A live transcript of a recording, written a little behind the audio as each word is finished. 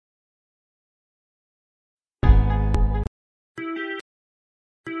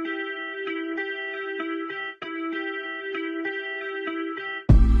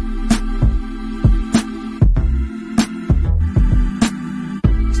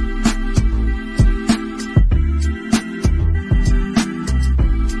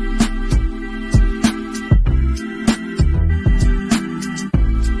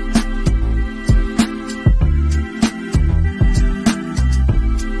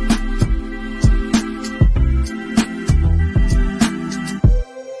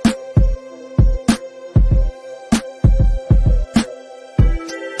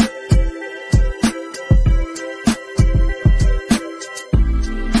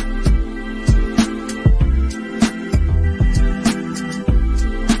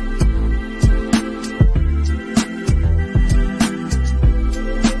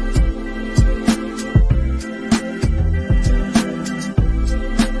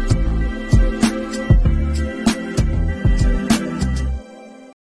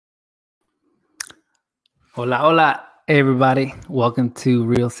Hola, hola, everybody. Welcome to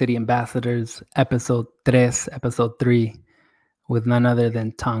Real City Ambassadors, episode 3, with none other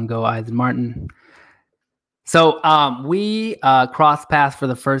than Tongo Eisen Martin. So we crossed paths for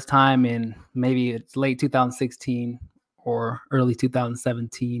the first time in maybe it's late 2016 or early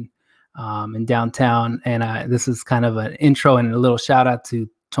 2017 in downtown. And this is kind of an intro and a little shout out to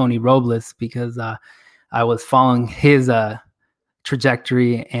Tony Robles because I was following his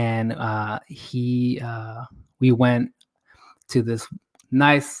trajectory, and we went to this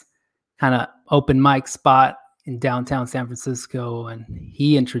nice kind of open mic spot in downtown San Francisco, and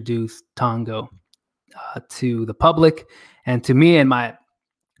he introduced Tongo to the public and to me and my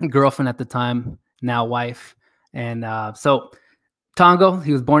girlfriend at the time, now wife. And so Tongo,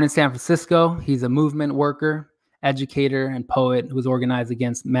 he was born in San Francisco. He's a movement worker, educator, and poet who was organized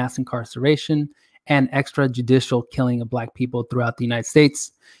against mass incarceration and extrajudicial killing of Black people throughout the United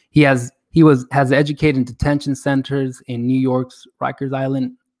States. He has educated in detention centers in New York's Rikers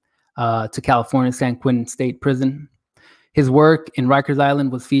Island to California's San Quentin State Prison. His work in Rikers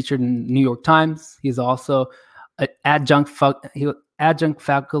Island was featured in New York Times. He's also an adjunct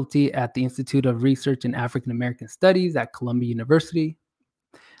faculty at the Institute of Research in African American Studies at Columbia University.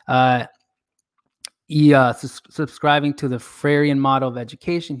 Subscribing to the Freirean model of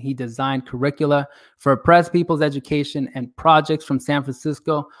education, he designed curricula for oppressed people's education and projects from San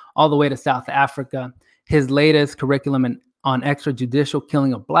Francisco all the way to South Africa. His latest curriculum on extrajudicial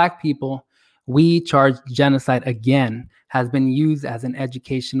killing of Black people, We Charge Genocide Again, has been used as an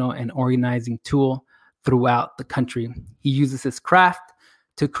educational and organizing tool throughout the country. He uses his craft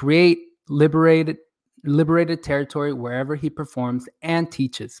to create liberated territory wherever he performs and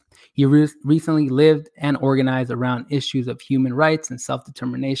teaches. He recently lived and organized around issues of human rights and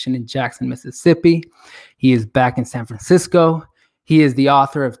self-determination in Jackson, Mississippi. He is back in San Francisco. He is the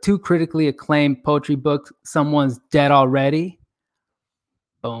author of 2 critically acclaimed poetry books, Someone's Dead Already.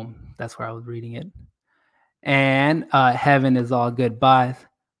 Boom, that's where I was reading it. And Heaven is All Goodbyes.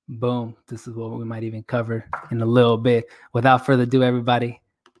 Boom, this is what we might even cover in a little bit. Without further ado, everybody,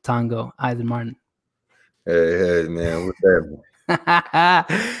 Tongo Eisen Martin. Hey, man, what's that?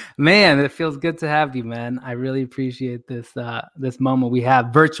 Man, it feels good to have you, man. I really appreciate this moment we have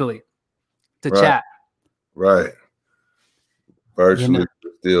virtually to chat. Right. Virtually,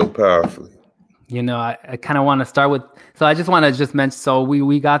 still powerfully. I kind of want to start with, so I just want to mention, so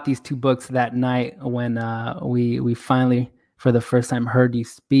we got these 2 books that night when we finally, for the first time, heard you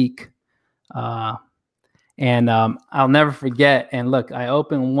speak. And I'll never forget. And look, I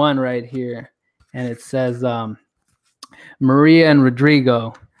opened one right here. And it says, Maria and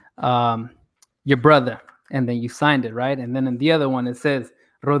Rodrigo, your brother. And then you signed it, right? And then in the other one, it says,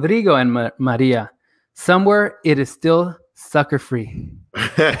 Rodrigo and Maria, somewhere it is still sucker free.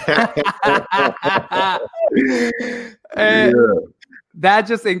 That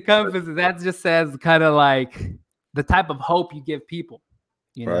just encompasses, that just says kind of like the type of hope you give people,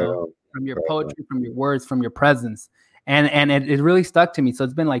 from your poetry, from your words, from your presence. And it really stuck to me. So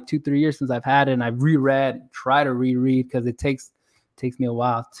it's been like 2-3 years since I've had it, and I've try to reread because it takes me a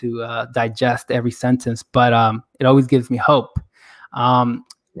while to digest every sentence, but it always gives me hope. Right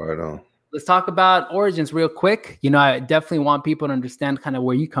on. Let's talk about origins real quick. I definitely want people to understand kind of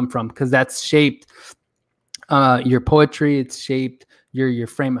where you come from, because that's shaped your poetry. It's shaped your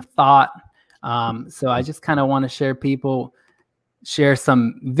frame of thought. So I just kind of want to share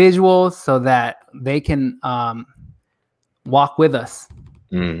some visuals so that they can walk with us,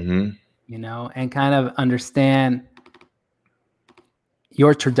 and kind of understand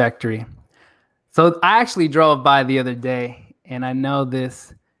your trajectory. So I actually drove by the other day, and I know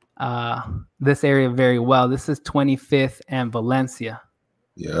this area very well. This is 25th and Valencia.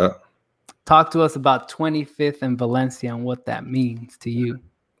 Yeah. Talk to us about 25th and Valencia and what that means to you.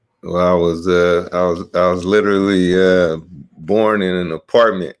 Well, I was literally born in an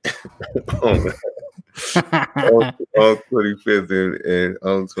apartment on 25th and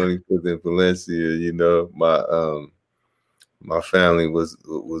on 25th in Valencia. My family was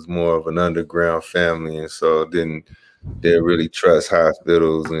more of an underground family, and so didn't really trust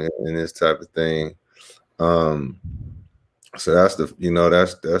hospitals and this type of thing. So that's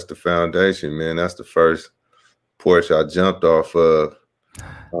that's the foundation, man. That's the first porch I jumped off of.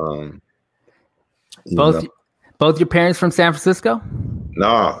 Both your parents from San Francisco?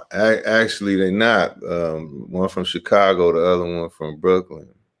 No, actually they're not. One from Chicago, the other one from Brooklyn.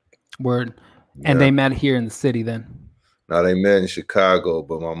 Word. And they met here in the city then? No, they met in Chicago,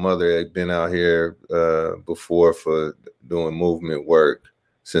 but my mother had been out here before for doing movement work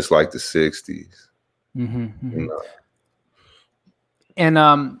since like the 60s. Mm-hmm, mm-hmm. And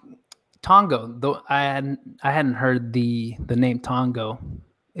Tongo. Though I hadn't heard the name Tongo.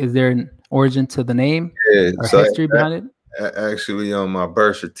 Is there an origin to the name Yeah, or so history behind it? actually on my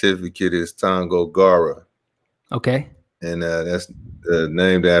birth certificate is Tongo Gara, Okay. and that's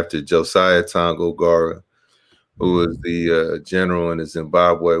named after Josiah Tongo Gara, who was the general in the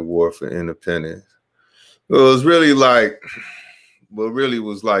Zimbabwe War for Independence. It was really like,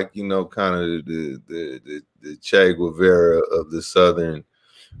 kind of the Che Guevara of the southern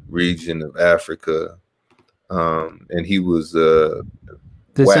region of Africa, and he was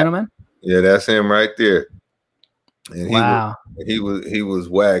This whacked. gentleman? Yeah, that's him right there. And Wow. he was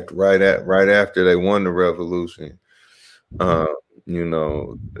whacked right after they won the revolution. You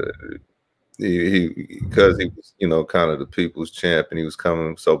know, because he was, kind of the people's champ, and he was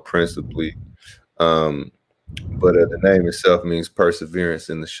coming so principally. But the name itself means perseverance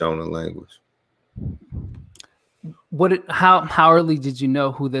in the Shona language. How early did you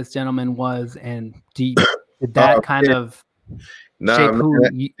know who this gentleman was, and did that kind of shape who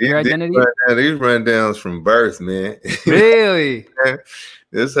your identity? These rundowns from birth, man. Really?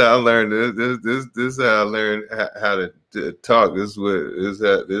 This is how I learned. This is how I learned how to talk. This is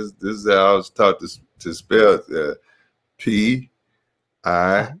how I was taught to spell P-I-G.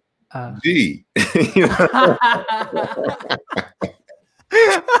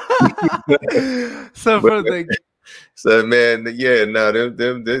 So man, yeah, no,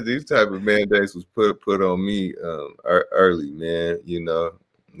 them these type of mandates was put on me early, man.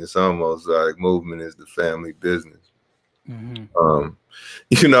 It's almost like movement is the family business. Mm-hmm.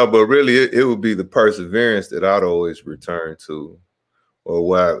 But really it would be the perseverance that I'd always return to, or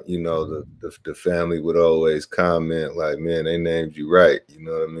why, the family would always comment like, man, they named you right, you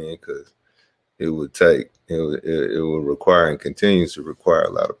know what I mean? Because it would require and continues to require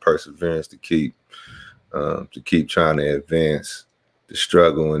a lot of perseverance to keep trying to advance the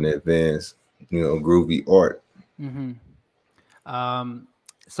struggle and advance, groovy art. Mm-hmm.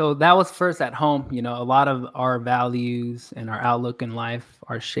 So that was first at home. A lot of our values and our outlook in life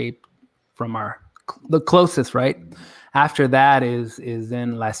are shaped from the closest, right? After that is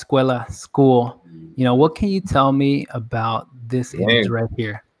in La Escuela, school. What can you tell me about this image right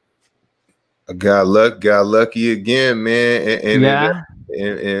here? I got lucky again, man. And yeah.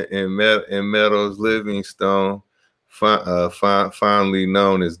 And Meadows Livingstone, fondly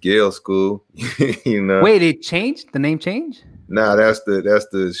known as Gale School. Wait, it changed? The name changed? Nah, that's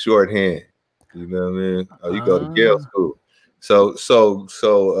the shorthand. You know what I mean? Oh, you go to Gale School. So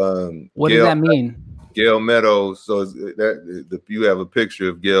what does that mean? Gail Meadows. So you have a picture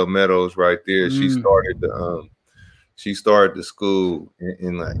of Gail Meadows right there. She started the school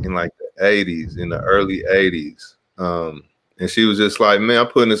in like the 80s, in the early 80s. And she was just like, man,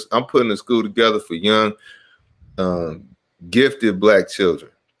 I'm putting a school together for young, gifted Black children.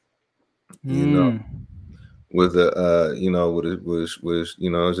 With it's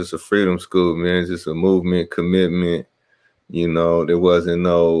just a freedom school, man. It's just a movement, commitment. There wasn't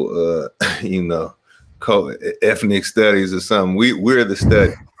no ethnic studies or something. We're the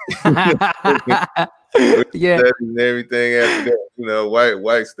study. Yeah, and everything after that.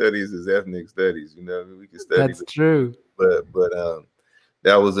 White studies is ethnic studies. We can study. That's true. But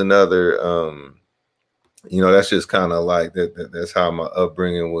that was another. That's just kind of like that. That's how my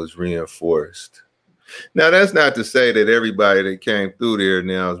upbringing was reinforced. Now that's not to say that everybody that came through there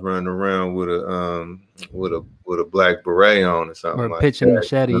now is running around with a black beret on or something, or like pitching that.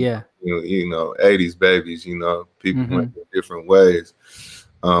 Machete, yeah. 80s babies. People went different ways.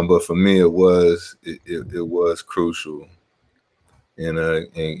 But for me, it was crucial, and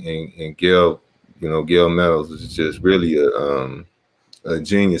Gail Meadows was just really a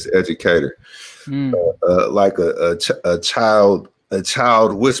genius educator, like a child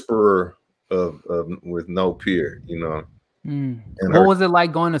whisperer of with no peer, And what was it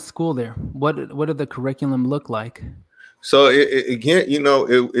like going to school there? What did the curriculum look like? So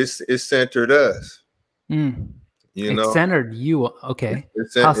it centered us. It centered you. Okay.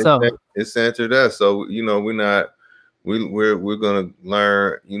 How so? It centered us. So we're gonna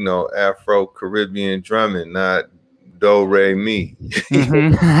learn Afro-Caribbean drumming, not do re mi.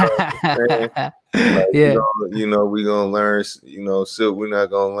 Yeah. We're gonna learn. We're not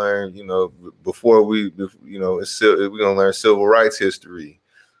gonna learn. Before we're gonna learn civil rights history.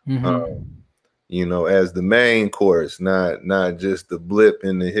 As the main course, not just the blip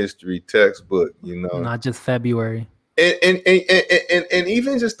in the history textbook, not just February. And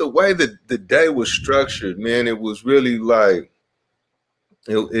even just the way that the day was structured, man, it was really like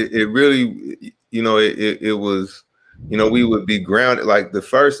it really, it was you know, we would be grounded. Like the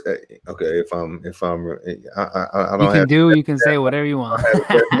first, okay, if I'm, I don't have. You can say whatever you want.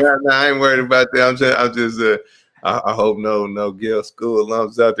 No, I ain't worried about that. I'm just. I hope no Gale School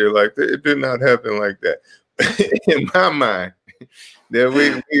alums out there like that. It did not happen like that. In my mind, that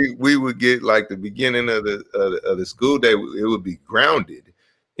we would get like the beginning of the school day. It would be grounded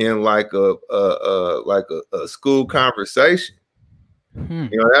in like a school conversation. You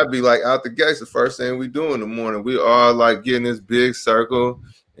know, that'd be like out the gates. The first thing we do in the morning, we all like get in this big circle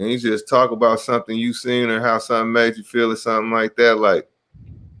and you just talk about something you seen or how something made you feel or something like that. Like,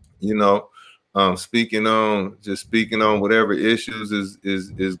 you know, speaking on whatever issues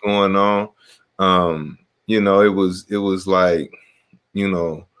is going on. You know, it was like, you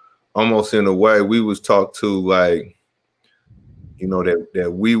know, almost in a way we was talked to like, you know,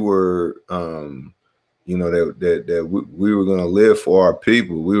 that we were you know, that we were going to live for our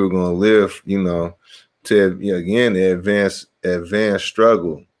people. We were going to live, you know, to, you know, again, the advanced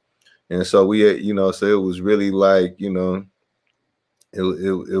struggle. And so we had, you know, so it was really like, you know, it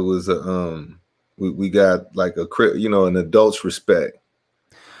was we got like you know, an adult's respect.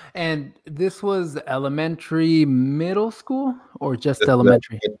 And this was elementary, middle school, or just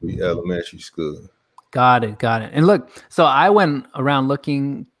elementary? Elementary school. Got it. And look, so I went around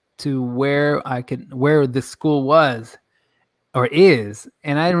looking to where this school was or is,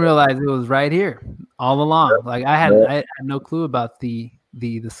 and I didn't realize it was right here all along. Like I had no clue about the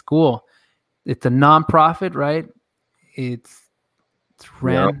school. It's a nonprofit, right? It's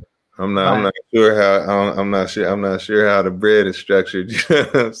ran. I'm not sure how the bread is structured. You know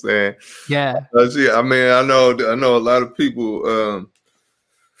what I'm saying? Yeah. See, I mean, I know a lot of people.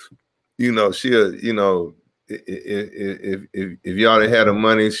 You know, she'll, you know, if y'all had the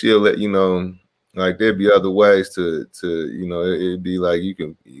money, she'll let you know. Like there'd be other ways to you know, it'd be like you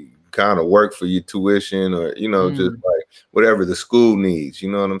can kind of work for your tuition or, you know, just like whatever the school needs.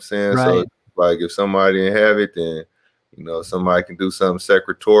 You know what I'm saying? Right. So like if somebody didn't have it, then, you know, somebody can do something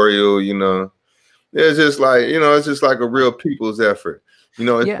secretarial, you know. It's just like, you know, it's just like a real people's effort. You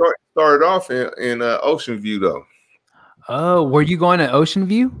know, it started off in Ocean View though. Oh, were you going to Ocean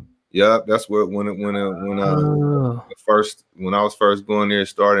View? Yeah, that's where when I was first going there, it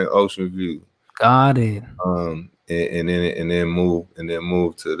started in Ocean View. Got it. And then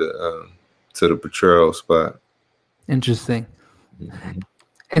moved to the Potrero spot. Interesting. Mm-hmm.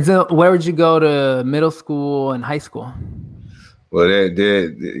 And so, where would you go to middle school and high school? Well, that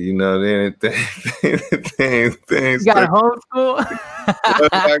you know, then things. You got homeschool.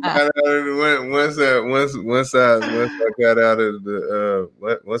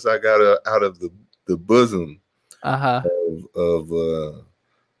 Once I got out of the bosom of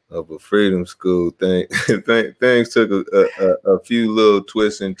a freedom school thing, things took a few little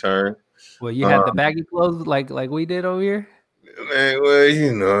twists and turns. Well, you had the baggy clothes like we did over here. Man, well,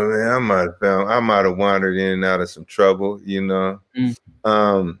 you know, man, I might have wandered in and out of some trouble, you know.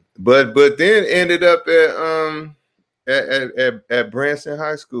 But then ended up at Branson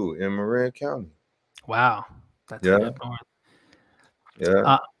High School in Marin County. Wow, that's good.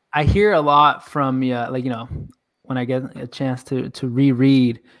 Yeah. I hear a lot from like, you know, when I get a chance to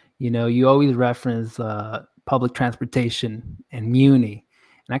reread, you know, you always reference public transportation and Muni.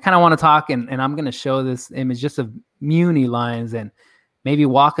 And I kind of want to talk, and I'm going to show this image just of Muni lines and maybe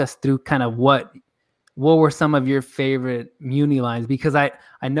walk us through kind of what were some of your favorite Muni lines, because I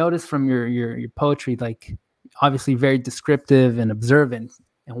noticed from your poetry, like obviously very descriptive and observant.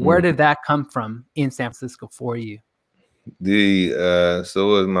 And where did that come from in San Francisco for you? So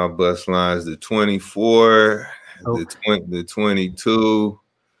was my bus lines, the 24, the 22.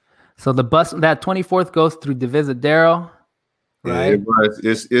 So the bus, that 24th goes through Divisadero. Right. Yeah,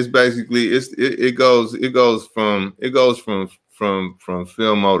 it's basically it goes from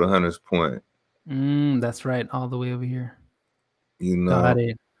Fillmore to Hunters Point. That's right, all the way over here. You know, got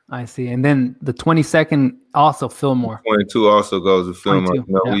it. I see. And then the 22nd also Fillmore. 22 also goes to Fillmore. You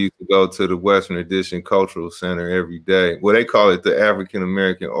know, we used to go to the Western Addition Cultural Center every day. Well, they call it the African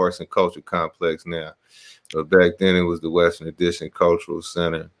American Arts and Culture Complex now, but back then it was the Western Addition Cultural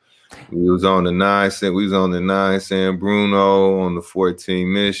Center. We was on the 9 San Bruno, on the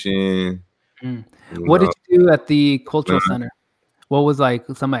 14 Mission. What did you do at the Cultural Center? What was like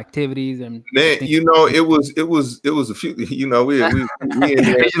some activities and? Man, you know, it was a few. You know, we in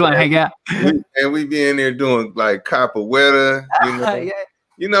there, like hang out, and we be in there doing like capoeira. You know, yeah.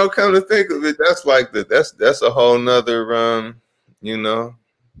 You know, come to think of it, that's like that's a whole nother you know,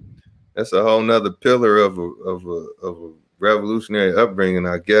 that's a whole nother pillar of a revolutionary upbringing,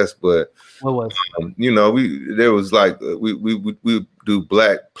 I guess. But what was you know, there was like we do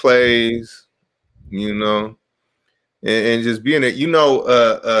black plays, you know, and just being it.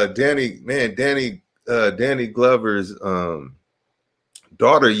 Danny Glover's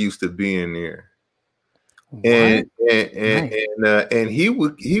daughter used to be in there. What? And he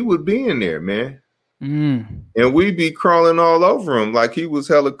would be in there, man. Mm. And we'd be crawling all over him like he was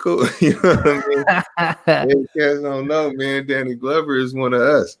hella cool. You know what I mean? Cats don't know, man. Danny Glover is one of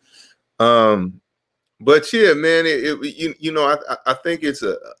us. But yeah, man, I think it's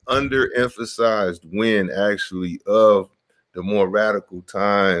a underemphasized win actually of the more radical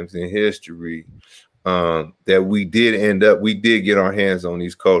times in history, that we did get our hands on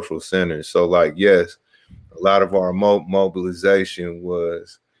these cultural centers. So like, yes, a lot of our mobilization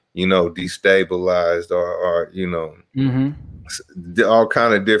was, destabilized or all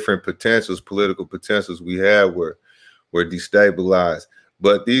kind of different political potentials we had were destabilized.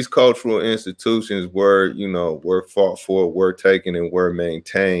 But these cultural institutions were fought for, were taken, and were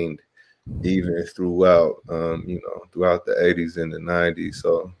maintained even throughout the 80s and the 90s.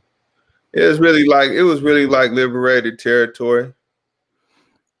 So it was really like liberated territory.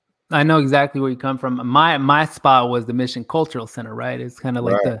 I know exactly where you come from. My spot was the Mission Cultural Center, right? It's kind of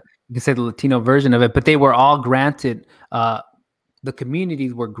like you can say the Latino version of it, but they were all granted, the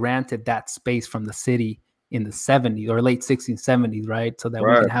communities were granted that space from the city in the 70s or late 60s, 70s, right? So that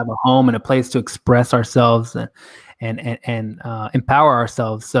we can have a home and a place to express ourselves and empower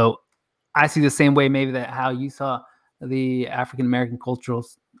ourselves. So I see the same way maybe that how you saw the African American Cultural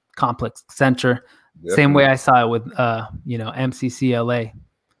Complex Center. Definitely. Same way I saw it with MCCLA.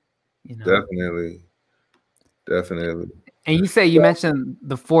 Definitely. And you mentioned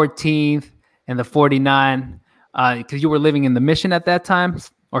the 14th and the 49 because you were living in the Mission at that time,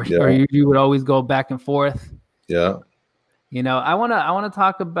 or you would always go back and forth. Yeah. I want to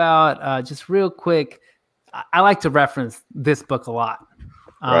talk about just real quick. I like to reference this book a lot.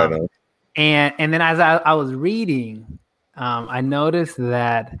 Right on. And then as I was reading, I noticed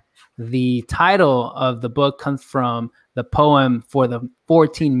that the title of the book comes from the poem For the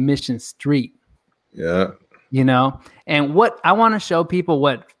 14 Mission Street. Yeah. And what I want to show people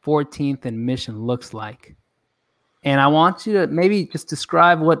what 14th and Mission looks like. And I want you to maybe just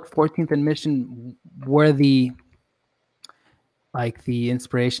describe what 14th and Mission were the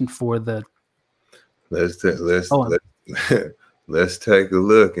inspiration for the. Let's take a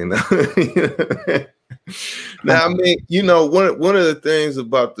look. Now, I mean, one of the things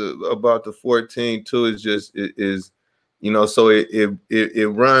about the 14 too is just so it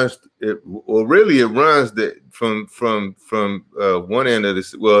runs from one end of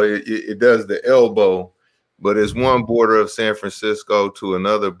this. Well, it does the elbow, but it's one border of San Francisco to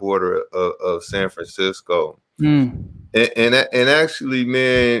another border of San Francisco. And actually,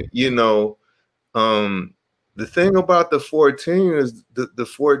 man, the thing about the 14 is the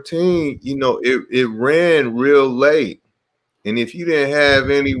 14, it ran real late. And if you didn't have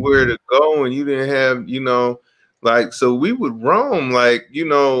anywhere to go and you didn't have, so we would roam, I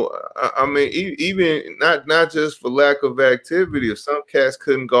mean, even not just for lack of activity, if some cats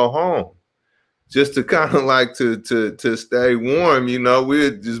couldn't go home, just to kind of to stay warm,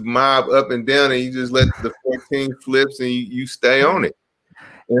 we'd just mob up and down and you just let the 14 flips and you stay on it.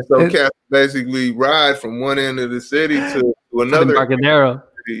 And so cats basically ride from one end of the city to another. Embarcadero.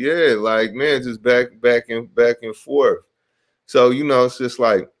 Yeah, just back and forth. So, it's just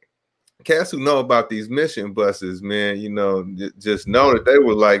like cats who know about these mission buses, man, just know that they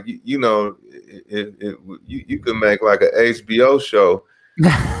were like, you could make like an HBO show.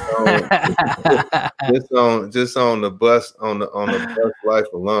 just on the bus on the bus life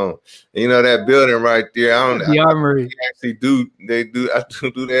alone. And, that building right there, the Armory. Do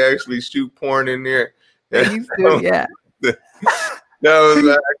they actually shoot porn in there? Yeah. That was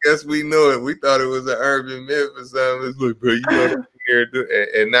I guess we knew it. We thought it was an urban myth or something. It's like, bro, here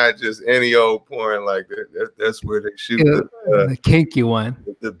and not just any old porn like that. That's where they shoot the kinky one.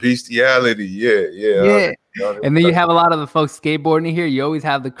 The bestiality, yeah. And then you have a lot of the folks skateboarding here. You always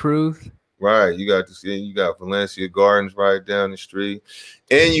have the crews. Right. You got Valencia Gardens right down the street.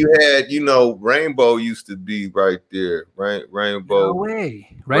 And you had, Rainbow used to be right there, right? Rainbow. No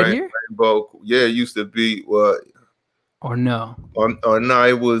way. Right here? Rainbow. Yeah, it used to be or no. Or no,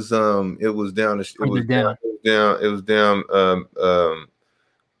 it was down the street. It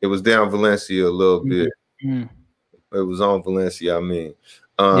was down Valencia a little bit. Mm-hmm. It was on Valencia, I mean.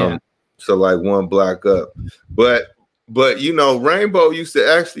 So like one block up. But Rainbow used to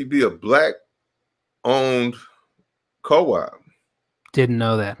actually be a black owned co-op. Didn't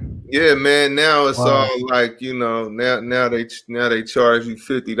know that. Yeah, man. Now it's all like, now they charge you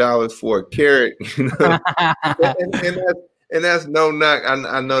 $50 for a carrot, and that's no knock.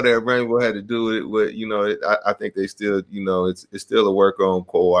 I know that Rainbow had to do it with, you know, I think they still, you know, it's still a work on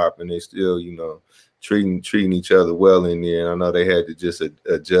co-op, and they still, you know, treating each other well in there. And I know they had to just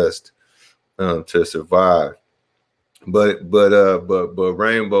adjust to survive. But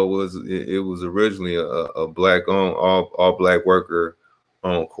Rainbow was originally a black owned all black worker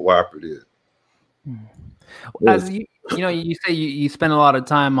owned cooperative. As you know, you say you spend a lot of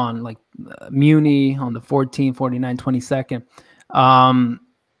time on like Muni on the 14th, 49, 22nd.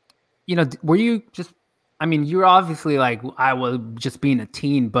 You know, were you just, I mean, you're obviously like, I was just being a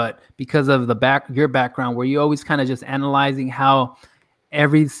teen, but because of your background, were you always kind of just analyzing how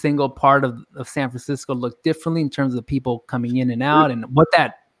every single part of San Francisco looked differently in terms of people coming in and out, and what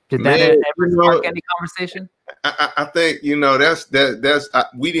that did that ever spark any conversation? I think, you know, that's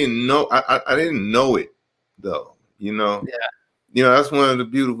we didn't know. I didn't know it though, you know. Yeah. You know, that's one of the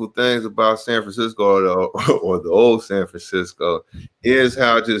beautiful things about San Francisco or the old San Francisco is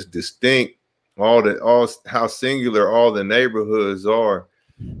how just distinct how singular all the neighborhoods are.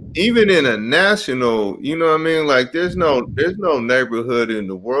 Even in a national, you know what I mean? Like there's no neighborhood in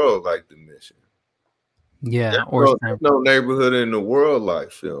the world like the Mission. Yeah. There's no neighborhood in the world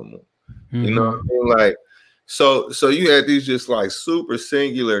like Fillmore. Mm-hmm. You know what I mean? Like, so you had these just like super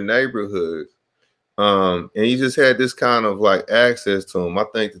singular neighborhoods. And you just had this kind of like access to them. I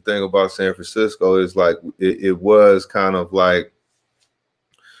think the thing about San Francisco is like it was kind of like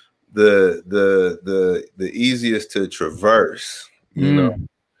the easiest to traverse, you know.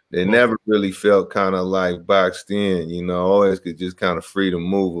 They never really felt kind of like boxed in, you know, always could just kind of free to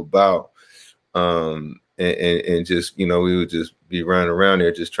move about. And just, you know, we would just be running around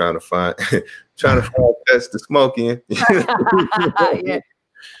there just trying to find cuts to smoke in. Yeah.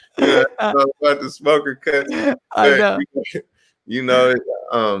 Yeah, about the smoker cuts. I know. You know,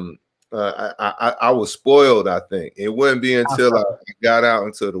 I was spoiled, I think. It wouldn't be until I got out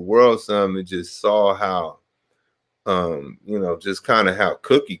into the world some and just saw how you know, just kind of how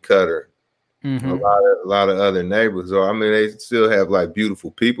cookie cutter a lot of other neighborhoods are. I mean, they still have like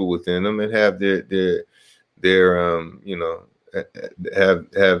beautiful people within them and have their you know,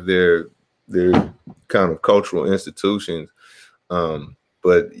 have their kind of cultural institutions.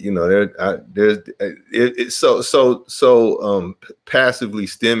 But you know, it's so passively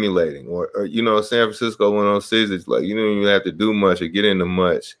stimulating, or you know, San Francisco, one of those cities, it's like you don't even have to do much or get into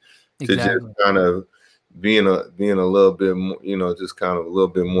much to just kind of being a little bit more, you know, just kind of a little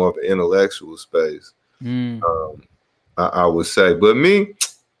bit more of an intellectual space. I would say, but me,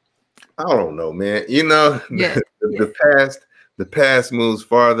 I don't know, man. You know, the past moves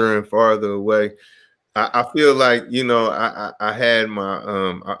farther and farther away. I feel like, you know, I had my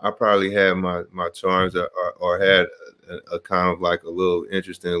I probably had my charms or had a kind of like a little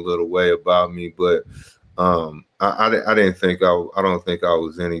interesting little way about me, but I don't think I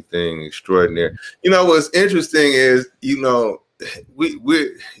was anything extraordinary. You know, what's interesting is, you know,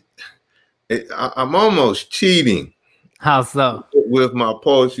 I'm almost cheating. How so? With my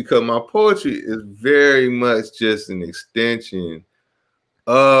poetry, because my poetry is very much just an extension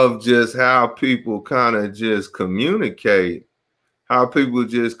of just how people kind of just communicate, like,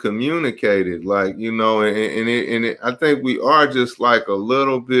 you know, and I think we are just like a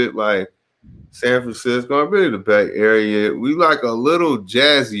little bit like San Francisco, really the Bay Area. We like a little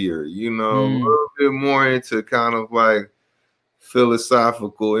jazzier, you know, a little bit more into kind of like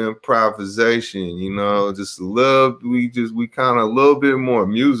philosophical improvisation, you know, just we kind of a little bit more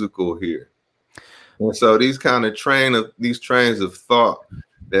musical here. And so these trains of thought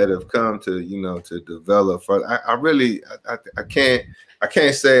that have come to, you know, to develop. I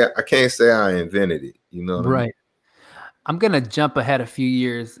can't say I invented it, you know. Right. I mean? I'm gonna jump ahead a few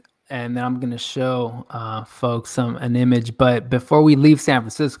years, and then I'm gonna show folks an image. But before we leave San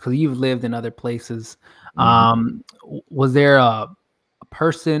Francisco, because you've lived in other places, was there a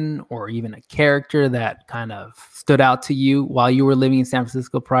person or even a character that kind of stood out to you while you were living in San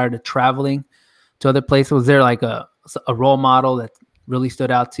Francisco prior to traveling to other places? Was there like a role model that really stood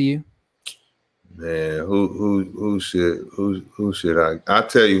out to you? Man, who should I'll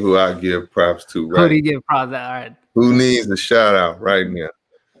tell you who I give props to, right? Who do you give props at? All right. Who needs a shout out right now?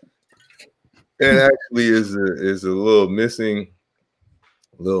 It actually is a little missing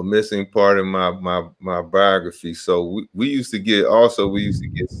part of my biography. So we used to get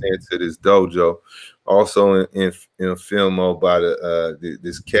sent to this dojo, also in Fillmore by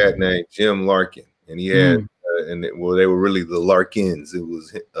this cat named Jim Larkin, and he had they were really the Larkins. It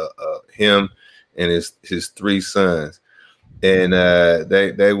was him and his three sons, and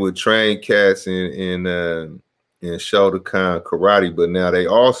they would train cats in Shotokan karate, but now they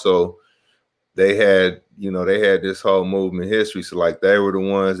also they had, they had this whole movement history. So like they were the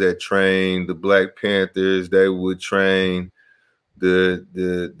ones that trained the Black Panthers. They would train the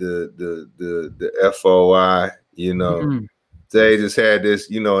FOI, Mm. They just had this,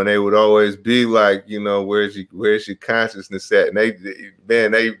 and they would always be like, where's your consciousness at? And they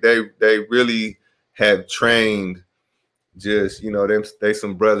really have trained just, they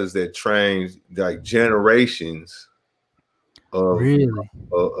some brothers that trained like generations of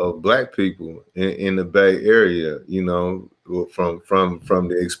Black people in the Bay Area, from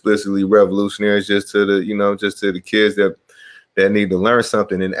the explicitly revolutionaries just to the kids that need to learn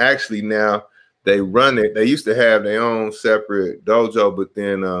something. And actually now they run it. They used to have their own separate dojo, but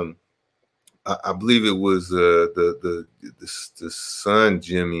then I believe it was the son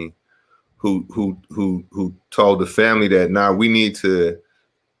Jimmy who told the family that now we need to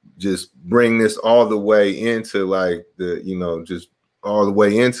just bring this all the way into like just all the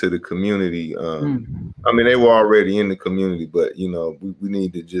way into the community. I mean, they were already in the community, but we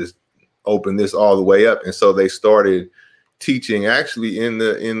need to just open this all the way up. And so they started teaching actually in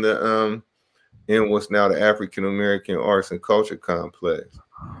what's now the African American Arts and Culture Complex.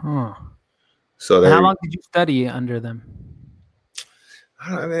 Huh. So how long did you study under them?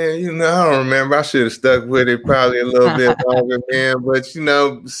 I don't remember. I should have stuck with it probably a little bit longer, man. But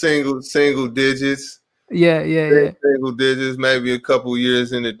single digits. Yeah. Single digits, maybe a couple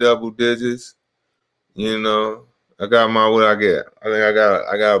years in the double digits. I got what I get. I think I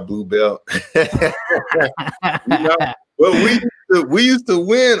got a blue belt. But we used to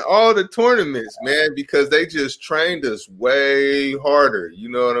win all the tournaments, man, because they just trained us way harder. You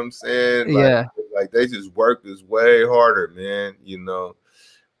know what I'm saying? Like they just worked us way harder, man.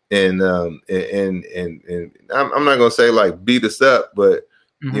 And I'm not gonna say like beat us up, but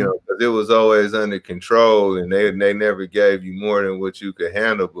because it was always under control, and they never gave you more than what you could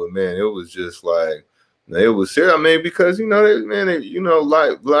handle. But man, it was just like it was serious. I mean, because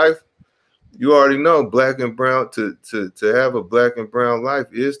life. You already know Black and brown to have a Black and brown life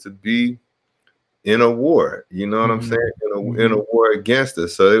is to be in a war. You know what I'm saying? In a war against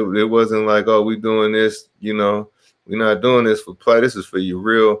us. So it wasn't like, oh, we doing this. We're not doing this for play. This is for your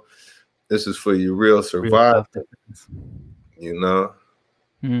real. This is for your real survival.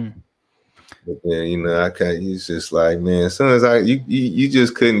 But then I can't. It's just like, man. As soon as you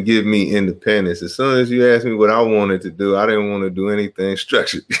just couldn't give me independence. As soon as you asked me what I wanted to do, I didn't want to do anything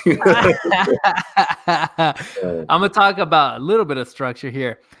structured. I'm gonna talk about a little bit of structure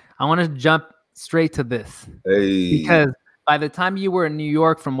here. I want to jump straight to this because by the time you were in New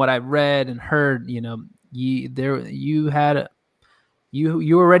York, from what I read and heard, you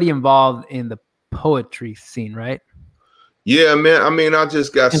were already involved in the poetry scene, right? Yeah, man. I mean, I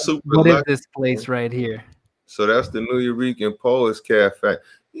just got super lucky. What is this place right here? So that's the Nuyorican Poets Cafe.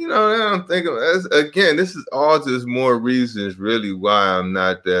 I'm thinking, again, this is all just more reasons really why I'm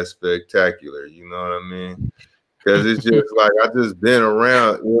not that spectacular. You know what I mean? Because it's just like I just been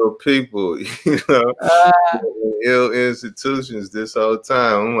around ill people, ill institutions this whole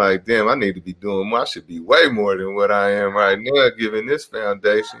time. I'm like, damn, I need to be doing more. I should be way more than what I am right now, given this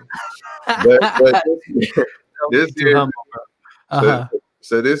foundation. But this here,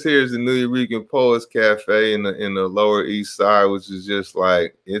 so this here is the Nuyorican Poets Cafe in the Lower East Side, which is just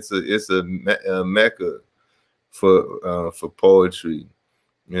like it's a mecca for poetry,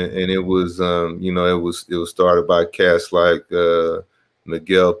 and it was it was started by cats like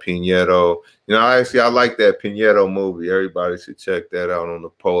Miguel Piñeiro. I like that Piñeiro movie. Everybody should check that out on the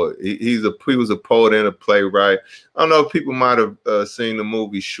poet. He was a poet and a playwright. I don't know if people might have seen the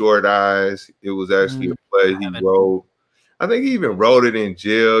movie Short Eyes. It was actually a play he wrote. I think he even wrote it in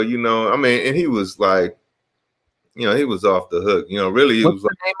jail. I mean, and he was like, he was off the hook. Really. What's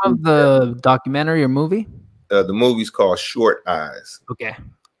the name of the documentary or movie? The movie's called Short Eyes. Okay,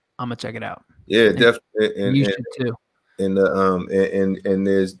 I'm gonna check it out. Yeah, definitely. And you should too. And and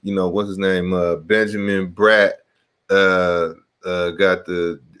there's what's his name, Benjamin Bratt got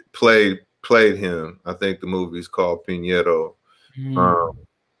the played him. I think the movie's called Piñeiro.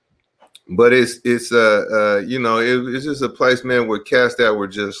 But it's it's just a place, man, where cats that were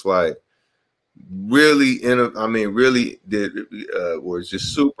just like really were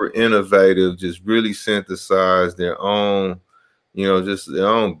just super innovative, just really synthesized their own, just their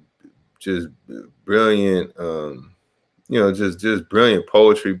own, just brilliant, just brilliant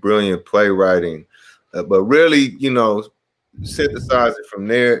poetry, brilliant playwriting, but really, synthesize it from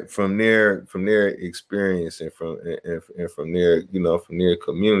their experience and from their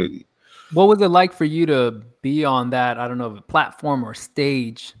community. What was it like for you to be on that, I don't know, platform or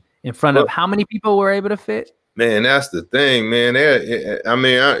stage in front of how many people were able to fit? Man, that's the thing, man. I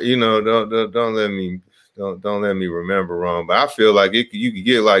mean, don't let me don't let me remember wrong, but I feel like you could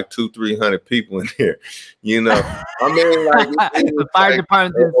get like 200-300 people in there. You know, I mean, like the fire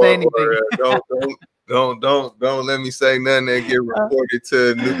department didn't say anything. Don't let me say nothing that get reported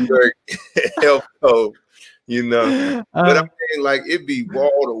to New York Health Code. You know, but I mean, like it'd be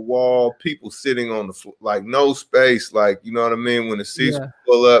wall to wall, people sitting on the floor, like no space, like you know what I mean. When the seats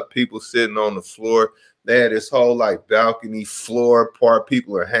pull up, people sitting on the floor. They had this whole like balcony floor part.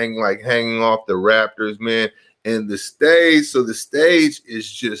 People are hanging off the rafters, man. And the stage, so the stage is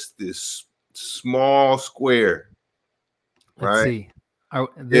just this small square, right? Let's see.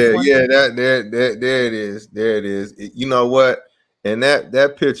 There it is. There it is. You know what? And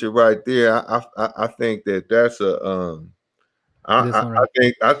that picture right there, I think that's a I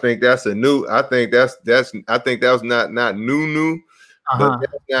think that's a new. I think that was not new. But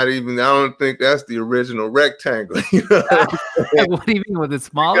that's not even. I don't think that's the original rectangle. You know what do you mean? Was it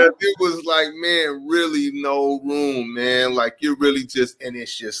smaller? Because it was like, man, really no room, man. Like you're really just, and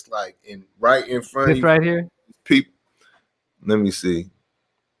it's just like right in front of you. Right here. People. Let me see.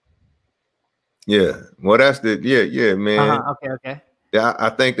 Yeah. Well, that's the man. Okay. Yeah, I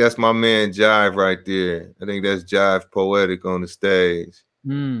think that's my man Jive right there. I think that's Jive Poetic on the stage.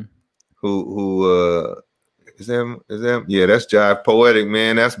 Who is them? Yeah, that's Jive Poetic,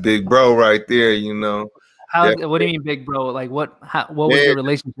 man. That's Big Bro right there, you know. What do you mean, Big Bro? Like what was your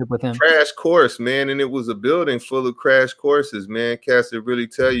relationship with him? Crash course, man. And it was a building full of crash courses, man. Cats that really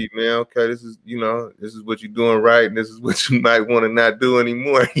tell you, man, okay, this is what you're doing right, and this is what you might want to not do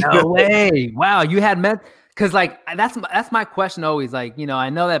anymore. No way. Wow, you had because like that's my question always. Like, you know, I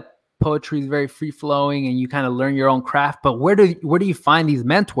know that poetry is very free flowing and you kind of learn your own craft, but where do you find these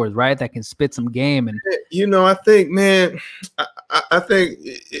mentors, right, that can spit some game? And you know, I think, man, I think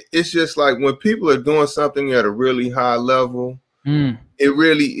it's just like when people are doing something at a really high level, it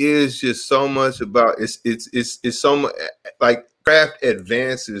really is just so much about it's so much like craft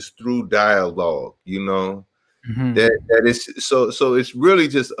advances through dialogue, you know. That is so it's really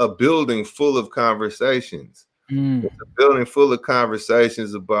just a building full of conversations. It's a building full of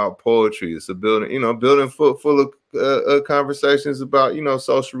conversations about poetry. It's a building full of conversations about, you know,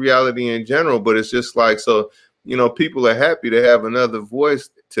 social reality in general. But it's just like, so, you know, people are happy to have another voice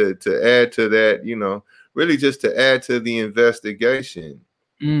to add to that, you know, really just to add to the investigation.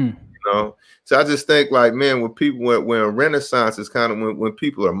 You know, so I just think like, man, when Renaissance is kind of when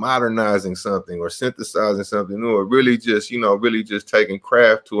people are modernizing something or synthesizing something new, or really just taking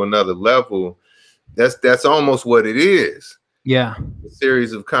craft to another level. That's almost what it is. Yeah, a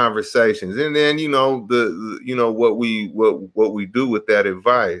series of conversations, and then you know what we do with that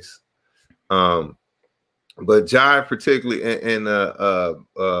advice. But Jive particularly and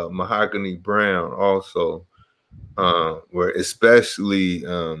Mahogany Brown also were especially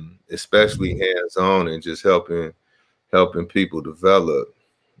hands-on and just helping people develop.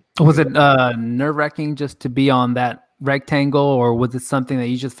 Was it nerve-wracking just to be on that rectangle, or was it something that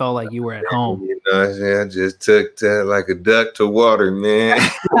you just felt like you were at home? You know what I'm saying? I just took that like a duck to water, man.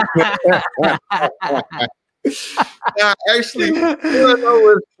 Actually, you know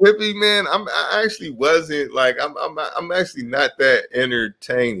what's trippy, man? I actually wasn't like I'm actually not that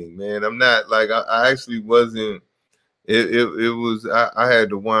entertaining, man. I'm not like I actually wasn't. It was I had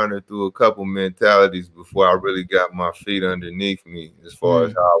to wander through a couple mentalities before I really got my feet underneath me as far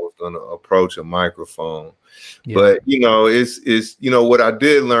as how I was going to approach a microphone. Yeah. But you know, it's you know what I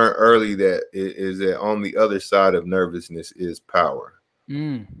did learn early that is that on the other side of nervousness is power.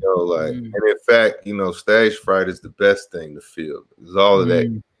 You know, like, and in fact, you know, stage fright is the best thing to feel because all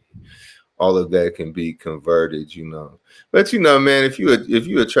of that can be converted, you know. But you know, man, if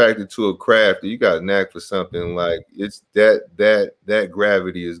you attracted to a craft, you got a knack for something, like it's that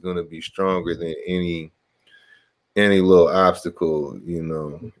gravity is going to be stronger than any little obstacle, you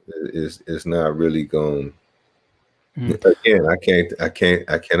know. It's not really going. Again, I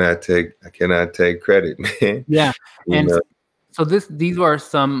cannot take credit, man. Yeah, and so these were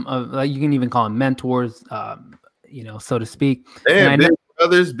some of you can even call them mentors, you know, so to speak. Man, big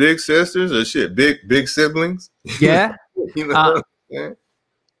brothers, big sisters, or shit, big siblings. Yeah. You know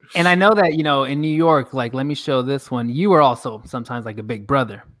and I know that, you know, in New York, like, let me show this one. You were also sometimes like a big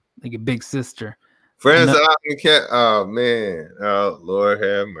brother, like a big sister. Friends out in the cat. Oh man. Oh Lord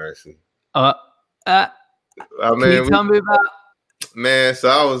have mercy. Can you tell me about? Man, so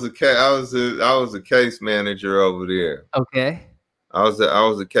I was a case manager over there. Okay. I was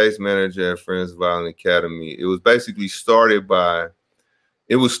a case manager at Friends of Island Academy. It was basically started by.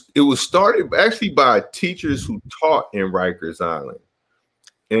 It was started actually by teachers who taught in Rikers Island,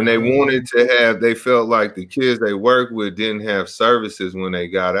 And they felt like the kids they worked with didn't have services when they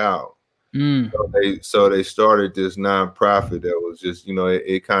got out. So they started this nonprofit that was just,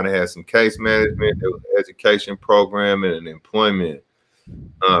 it kind of had some case management, there was an education program and an employment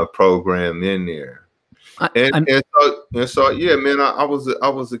program in there. So yeah, man, I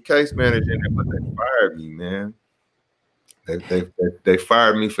was a case manager, but they fired me, man. They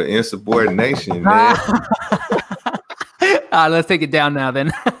fired me for insubordination, man. Let's take it down now,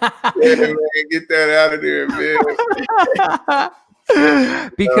 then. Yeah, man, get that out of there, man.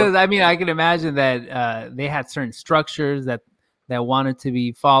 Because I mean, I can imagine that they had certain structures that wanted to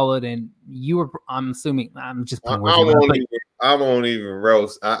be followed, and you were. I'm assuming. I'm just. I won't even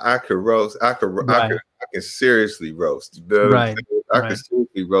roast. I could roast. I can seriously roast. Right. I can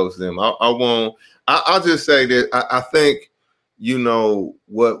seriously roast them. I won't. I'll just say that I think.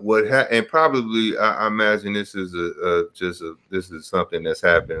 What and probably I imagine this is this is something that's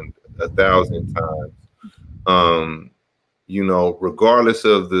happened 1,000 times. Regardless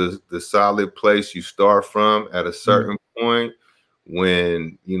of the solid place you start from at a certain point,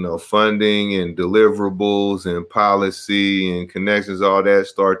 when funding and deliverables and policy and connections, all that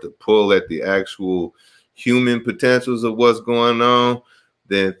start to pull at the actual human potentials of what's going on,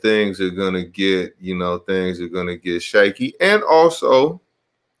 then things are gonna get, shaky. And also,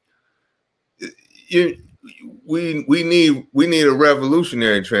 we need a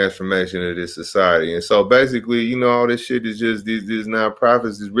revolutionary transformation of this society. And so basically, all this shit is just these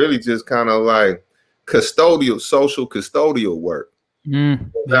nonprofits is really just kind of like social custodial work.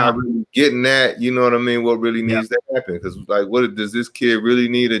 Not really getting that, you know what I mean? What really needs to happen? Because like, what does this kid really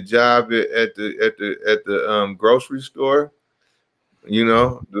need a job at the grocery store?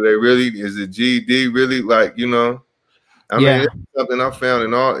 Do they really? Is the GED really like? I mean, it's something I found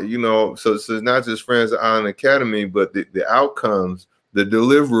in all. So it's not just Friends of Island Academy, but the outcomes, the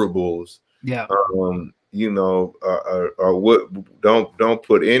deliverables. Are what don't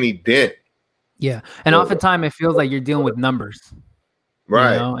put any dent. Yeah, and oftentimes it feels like you're dealing with numbers.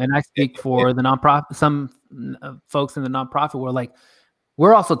 Right. And I speak for the nonprofit. Some folks in the nonprofit were like,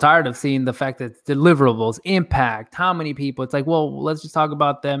 we're also tired of seeing the fact that deliverables, impact, how many people. It's like, well, let's just talk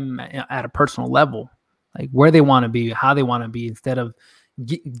about them at a personal level, like where they want to be, how they want to be, instead of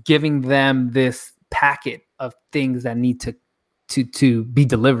giving them this packet of things that need to be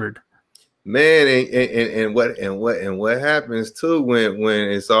delivered. Man, and what happens too when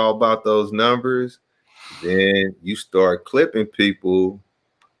it's all about those numbers, then you start clipping people.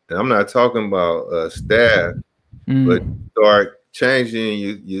 And I'm not talking about staff, but start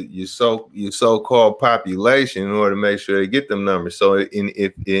changing your so-called population in order to make sure they get them numbers. So at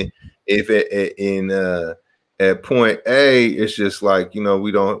point A, it's just like,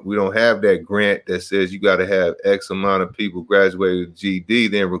 we don't have that grant that says you got to have X amount of people graduate with GED.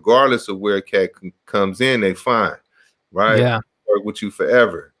 Then regardless of where a cat comes in, they fine, right? Yeah, work with you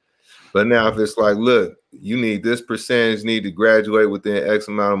forever. But now if it's like, look, you need this percentage need to graduate within X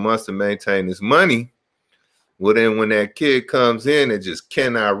amount of months to maintain this money. Well, then when that kid comes in and just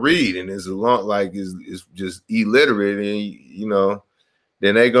cannot read and is just illiterate, and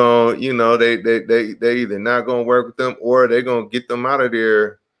then they gonna, they either not gonna work with them or they gonna get them out of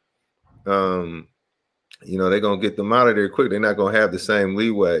there. They're gonna get them out of there quick. They're not gonna have the same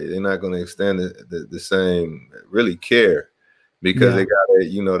leeway. They're not gonna extend the same really care, because they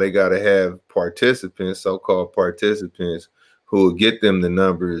gotta have participants, so-called participants, who will get them the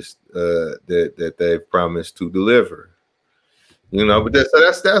numbers that they've promised to deliver. But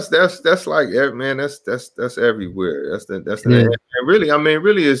that's like, man, that's everywhere. And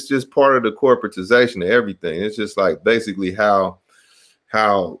really, it's just part of the corporatization of everything. It's just like basically how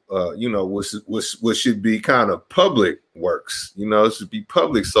what should be kind of public works. It should be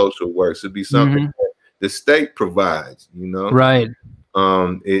public social works. It should be something that the state provides. Right.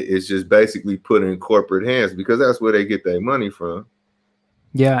 It's just basically put in corporate hands because that's where they get their money from.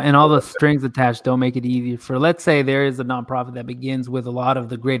 Yeah, and all the strings attached don't make it easy for, let's say there is a nonprofit that begins with a lot of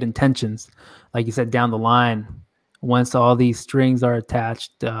the great intentions, like you said, down the line, once all these strings are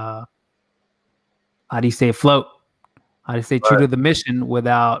attached, how do you stay afloat? How do you stay true to the mission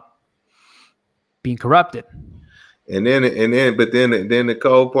without being corrupted? And then the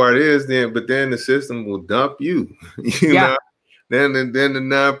cold part is then the system will dump you. you know? Then the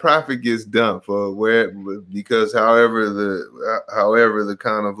nonprofit gets dumped because however the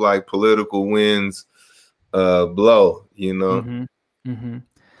kind of like political winds blow, because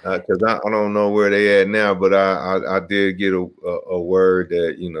I don't know where they at now, but I did get a word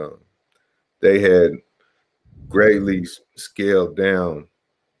that they had greatly scaled down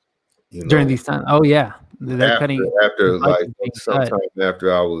during these times. Oh yeah, They're cutting after the like budget's being cut. sometime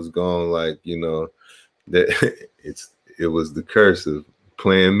after I was gone, like that it was the curse of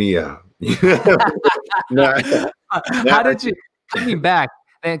playing me out. How did you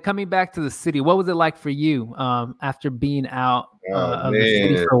coming back to the city? What was it like for you after being out of the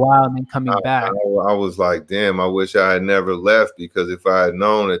city for a while and then coming back? I was like, damn, I wish I had never left, because if I had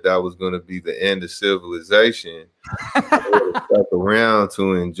known that was going to be the end of civilization, I would have stuck around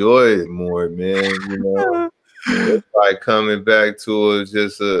to enjoy it more, man. It's like coming back to it.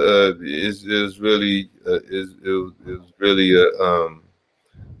 Just it's really it was really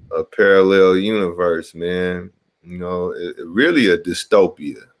a parallel universe, man. Really a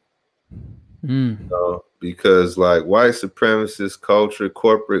dystopia. Because like white supremacist culture,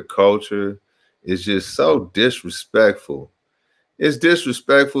 corporate culture is just so disrespectful. It's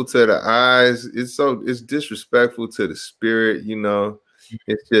disrespectful to the eyes. It's disrespectful to the spirit.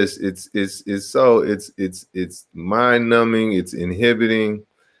 It's just it's mind numbing. It's inhibiting.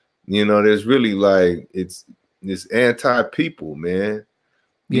 There's really like it's anti-people, man.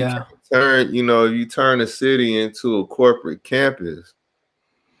 You turn a city into a corporate campus.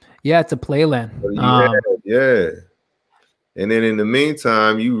 Yeah, it's a playland. And then in the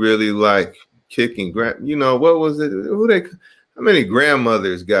meantime, you really like kicking what was it? How many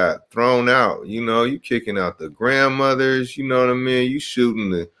grandmothers got thrown out? You kicking out the grandmothers, you know what I mean? You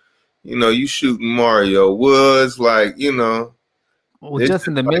shooting Mario Woods, like, Well, just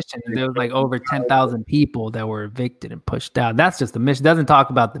in the Mission, there was like over 10,000 people that were evicted and pushed out. That's just the Mission. Doesn't talk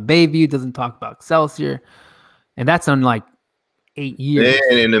about the Bayview, doesn't talk about Excelsior. And that's on like 8 years.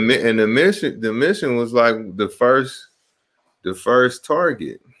 And the mission was like the first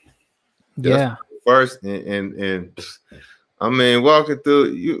target. Yeah. First and I mean, walking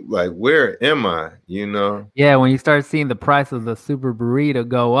through, you like, where am I? Yeah, when you start seeing the price of the super burrito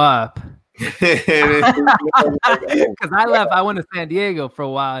go up. Because I went to San Diego for a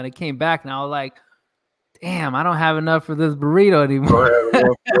while and it came back and I was like, damn, I don't have enough for this burrito anymore. I don't have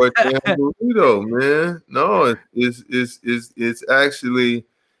enough for a damn burrito, man. No, it's actually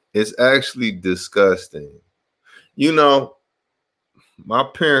disgusting. My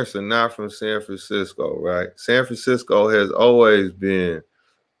parents are not from San Francisco, right? San Francisco has always been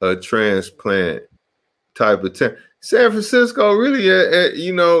a transplant type of town. San Francisco really,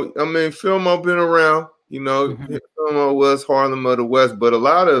 Fillmore been around, Fillmore was Harlem of the West, but a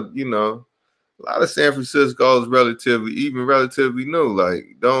lot of San Francisco is relatively new.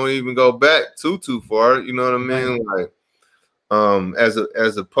 Like, don't even go back too far. You know what I mean? Right. Like,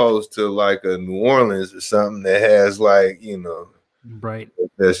 as opposed to like a New Orleans or something that has like, right.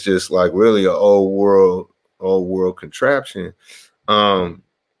 That's just like really an old world contraption. But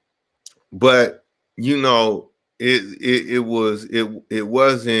it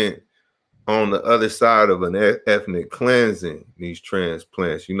wasn't on the other side of an ethnic cleansing, these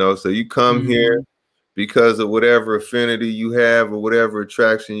transplants, so you come here because of whatever affinity you have or whatever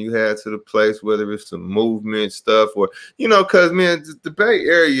attraction you had to the place, whether it's some movement stuff or, because, man, the Bay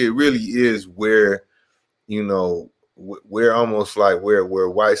Area really is where, we're almost like where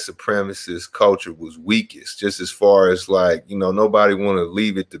white supremacist culture was weakest, just as far as like, nobody want to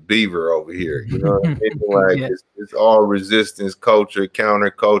leave it to Beaver over here. You know what I mean? Like, yeah. It's all resistance culture,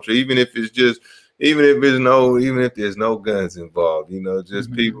 counterculture, even if there's no guns involved,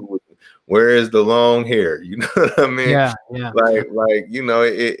 just people with, where is the long hair? You know what I mean? Yeah. Like,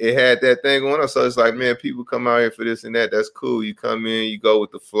 it had that thing going on. So it's like, man, people come out here for this and that. That's cool. You come in, you go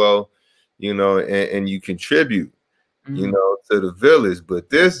with the flow, and you contribute. To the village, but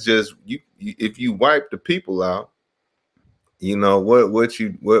this just if you wipe the people out, what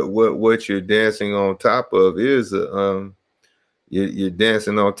you're dancing on top of is you're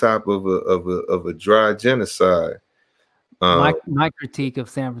dancing on top of a dry genocide. My critique of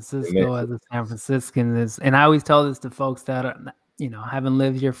San Francisco as a San Franciscan is, and I always tell this to folks that are, haven't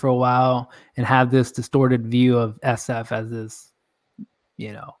lived here for a while and have this distorted view of SF as this,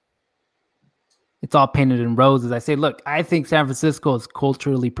 it's all painted in roses. I say, look, I think San Francisco is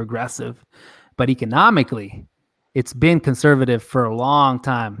culturally progressive, but economically, it's been conservative for a long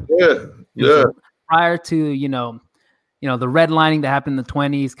time. Yeah. Prior to, the redlining that happened in the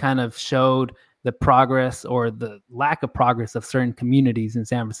 20s kind of showed the progress or the lack of progress of certain communities in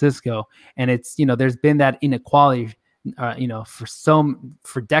San Francisco. And it's, there's been that inequality,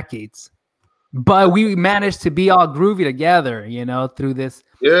 for decades. But we managed to be all groovy together, through this,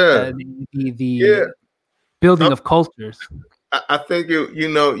 the building of cultures. I think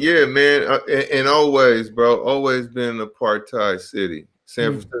man, and always, bro, always been an apartheid city.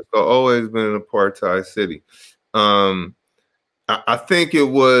 San Francisco always been an apartheid city. I think it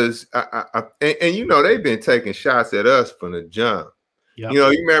was, and you know, they've been taking shots at us from the jump. Yep. You know,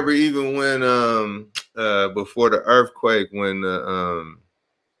 you remember even when before the earthquake, when the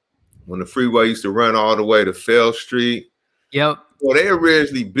freeway used to run all the way to Fell Street. Yep. Well, they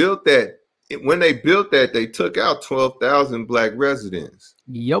originally built that. When they built that, they took out 12,000 black residents.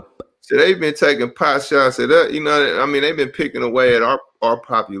 Yep. So they've been taking pot shots at us. You know, I mean, they've been picking away at our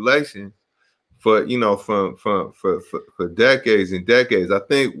population for, you know, for decades and decades. I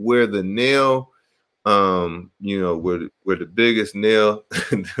think where the nail, you know, where the biggest nail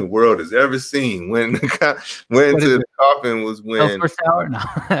the world has ever seen went to the coffin was when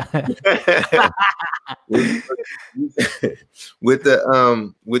with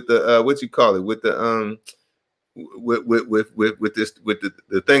the what you call it, with the with this, with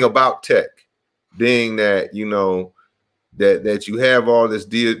the thing about tech being that, you know, that you have all this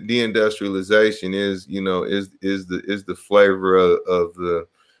deindustrialization is, you know, is the flavor of the,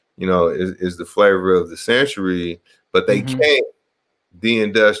 you know, is the flavor of the century, but they can't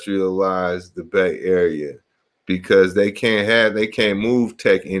deindustrialize the Bay Area because they can't move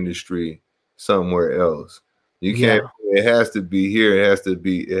tech industry somewhere else. You can't. It has to be here. It has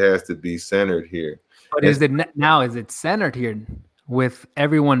to be centered here. But is it centered here with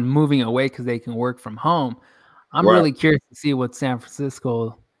everyone moving away because they can work from home? I'm really curious to see what San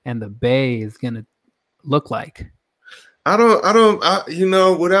Francisco and the Bay is going to look like. You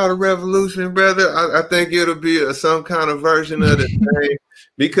know, without a revolution, brother, I think it'll be some kind of version of the same,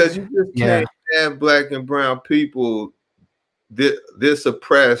 because you just can't have black and brown people this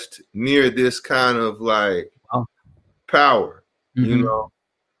oppressed near this kind of like power, you know.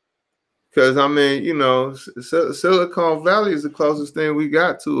 Because, I mean, you know, Silicon Valley is the closest thing we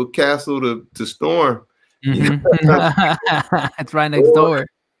got to a castle to storm. It's right next door.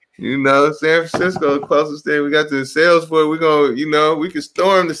 You know, San Francisco, the closest thing we got to the Salesforce. We're going to, you know, we can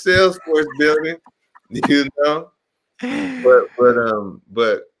storm the Salesforce building, you know.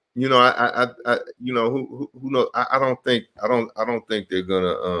 But you know, I you know, who knows? I don't think they're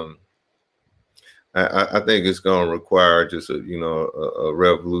gonna I think it's going to require just a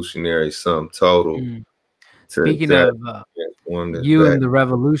revolutionary sum total. Speaking of you and the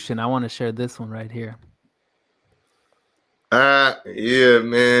revolution, I want to share this one right here. Yeah,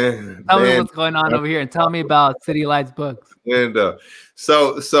 man. Tell me what's going on over here, and tell me about City Lights Books. And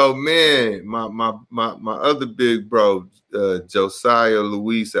so man, my other big bro, Josiah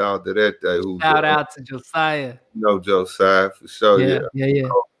Luis Alderete, who's shout out to Josiah. You know Josiah for sure. Yeah.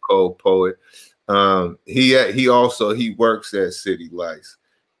 Cold poet. He also works at City Lights,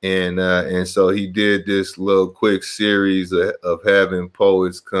 and so he did this little quick series of having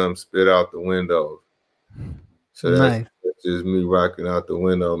poets come spit out the windows. So that's just me rocking out the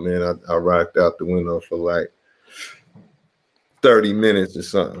window, man. I rocked out the window for like 30 minutes or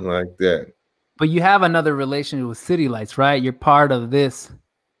something like that. But you have another relationship with City Lights, right? You're part of this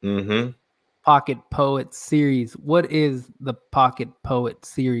Pocket Poet series. What is the Pocket Poet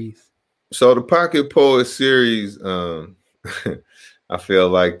series? So the Pocket Poet series, I feel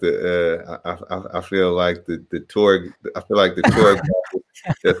like the tour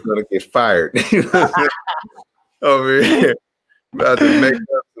that's gonna get fired over here. About to make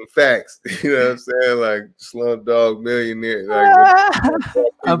up some facts. You know what I'm saying? Like Slumdog Millionaire. Like,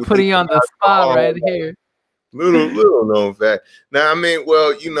 I'm putting you on the spot right here. Little known fact. Now, I mean,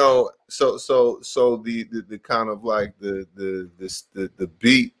 well, you know, so the kind of like the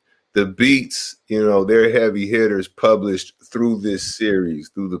beats, you know, they're heavy hitters published through this series,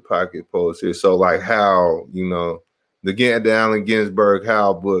 through the Pocket Poets here. So like how, you know, the Allen Ginsberg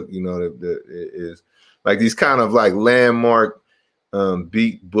How book, you know, it is like these kind of like landmark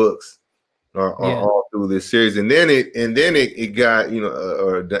beat books are all through this series. And then it got, you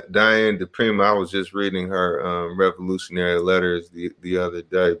know, Diane DePrima. I was just reading her Revolutionary Letters the other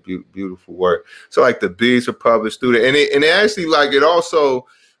day. Beautiful work. So like the beats are published through there, and it actually like it also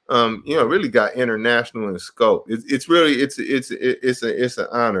you know, really got international in scope. It's really it's an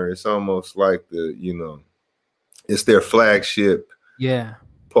honor. It's almost like it's their flagship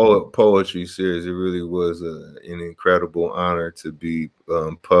poetry series. It really was an incredible honor to be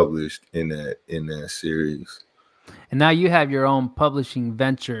published in that series. And now you have your own publishing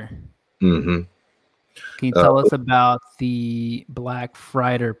venture. Can you tell us about the Black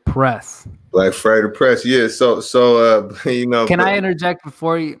Friday Press? Black Friday Press, yeah. So you know. Can I interject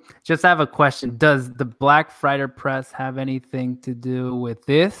before you? Just have a question. Does the Black Friday Press have anything to do with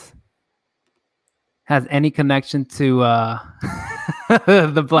this? Has any connection to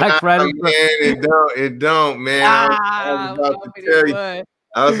the Black Friday Press? Man, it don't, man. I was about to tell you.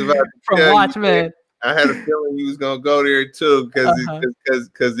 I was about to from tell Watchmen. I had a feeling you was gonna go there too,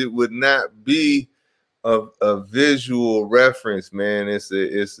 because it would not be a visual reference, man. It's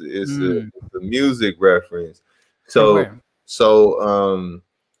a music reference. So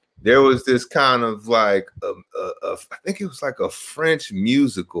there was this kind of like I think it was like a French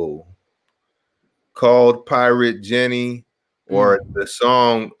musical called Pirate Jenny, or a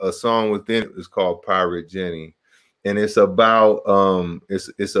song within it is called Pirate Jenny. And it's about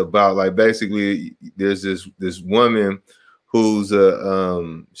it's about like basically there's this woman who's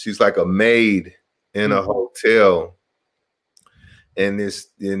she's like a maid in a hotel, and this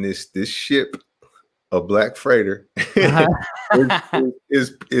ship, a black freighter,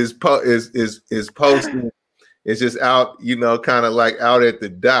 is posting. It's just out, you know, kind of like out at the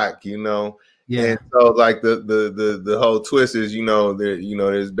dock, you know. Yeah. And so like the whole twist is, you know,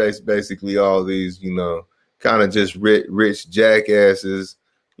 there's basically all these, you know, kind of just rich jackasses,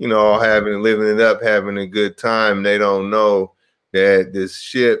 you know, all living it up, having a good time. They don't know that this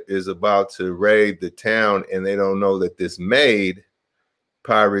ship is about to raid the town, and they don't know that this maid,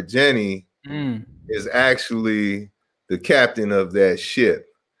 Pirate Jenny, is actually the captain of that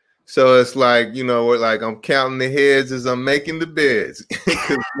ship. So it's like, you know, like I'm counting the heads as I'm making the beds,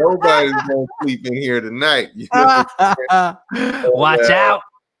 because nobody's gonna sleep in here tonight. You know? Watch out.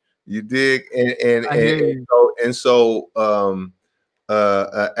 You dig? And so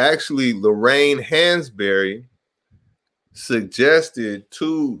actually Lorraine Hansberry suggested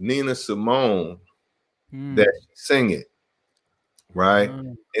to Nina Simone that she sing it, right?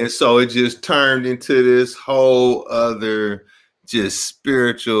 And so it just turned into this whole other just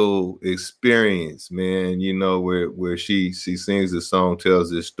spiritual experience, man. You know, where she sings the song,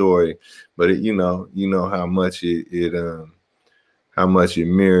 tells this story, but it, you know how much how much it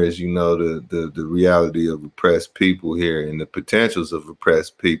mirrors, you know, the reality of oppressed people here and the potentials of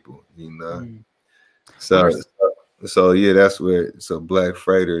oppressed people, you know. So yeah, that's where. So Black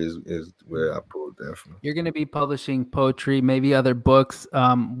Freighter is where I pulled that from. You're going to be publishing poetry, maybe other books.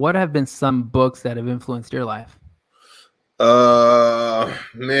 What have been some books that have influenced your life?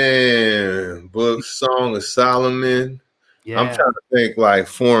 Man, Song of Solomon. Yeah. I'm trying to think like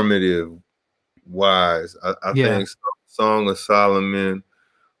formative wise. I think Song of Solomon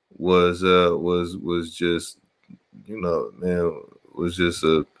was just, you know, man, was just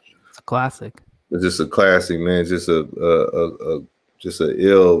it's a classic. It's just a classic, man. Just a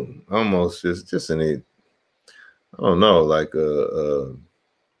ill, almost just an, I don't know, like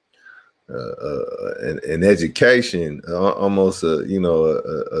an education, almost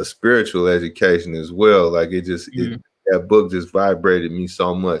a spiritual education as well. Like that book just vibrated me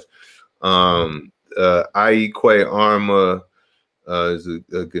so much. Aikwe Arma is a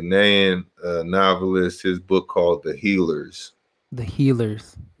Ghanaian novelist. His book called The Healers. The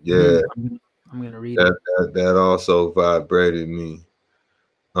Healers. Yeah. I'm gonna read that also vibrated me.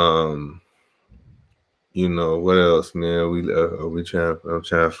 You know what else, man? I'm trying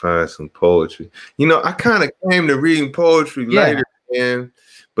to find some poetry. You know, I kind of came to reading poetry later, man.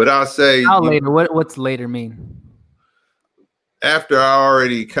 But I'll say how later. What's later mean? After I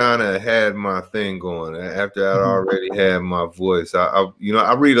already kind of had my thing going. After I already had my voice, I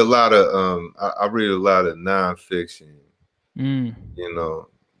read a lot of nonfiction. You know,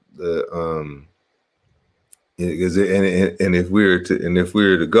 because if we were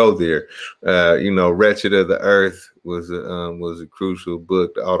to go there, you know, Wretched of the Earth was a crucial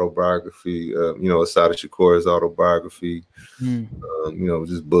book. The autobiography, you know, Assata Shakur's autobiography. You know,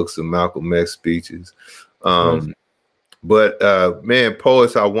 just books of Malcolm X speeches. But man,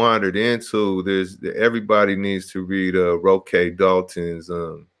 poets I wandered into. Everybody needs to read Roque Dalton's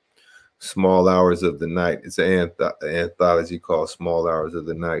Small Hours of the Night. It's an anthology called Small Hours of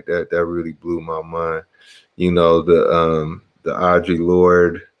the Night. That really blew my mind. You know, the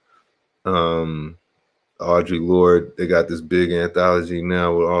Audre Lorde, they got this big anthology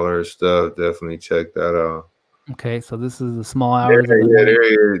now with all her stuff. Definitely check that out. Okay, so this is the Small Hours.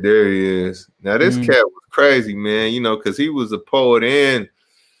 There he is. Now this cat was crazy, man. You know, because he was a poet and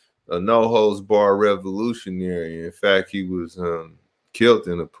a no holds bar revolutionary. In fact, he was killed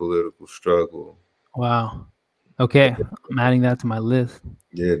in a political struggle. Wow. Okay, I'm adding that to my list.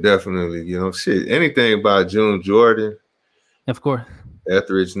 Yeah, definitely. You know, shit. Anything about June Jordan, of course.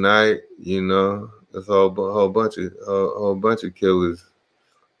 Etheridge Knight. You know, there's a whole bunch of killers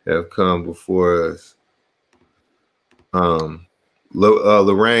have come before us.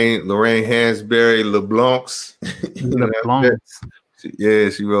 Lorraine Hansberry, LeBlancs. LeBlancs. Yeah,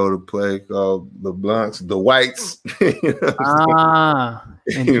 she wrote a play called LeBlancs, The Whites.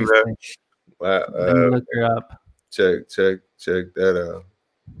 Interesting. Let me look her up. Check that out.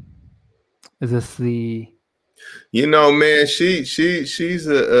 Is this the? You know, man, she's she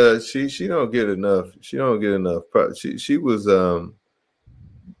don't get enough. She don't get enough. She was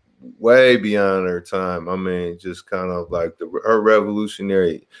way beyond her time. I mean, just kind of like her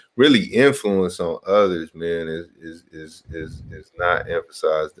revolutionary really influence on others, man, is not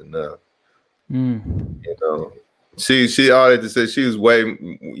emphasized enough. You know, she all that to say she was way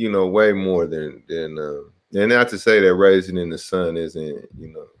more than and not to say that Raising in the Sun isn't,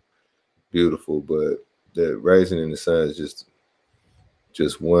 beautiful, but that Raising in the Sun is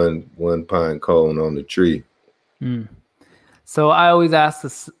just one pine cone on the tree. So I always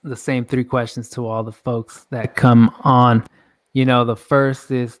ask the same 3 questions to all the folks that come on. The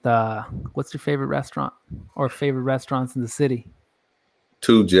first is what's your favorite restaurant or favorite restaurants in the city?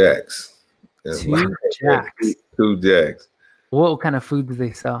 Two Jacks. Two Jacks. Two Jacks. What kind of food do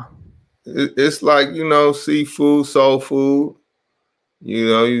they sell? It's like, seafood, soul food.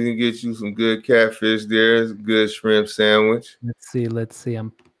 You can get you some good catfish there. It's a good shrimp sandwich. Let's see.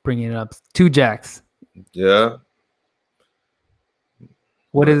 I'm bringing it up. Two Jacks. Yeah.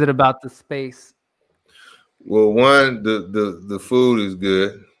 What is it about the space? Well, one, the food is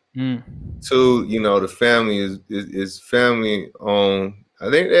good. 2, the family is family owned.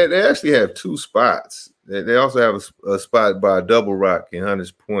 I think they actually have 2 spots. They also have a spot by Double Rock in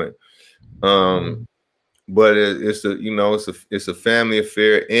Hunters Point. But it's a family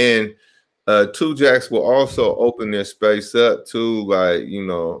affair, and Two Jacks will also open their space up to, like,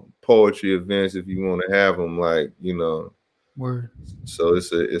 poetry events if you want to have them, like, Word. So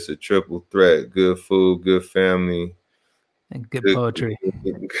it's a triple threat: good food, good family, and good poetry.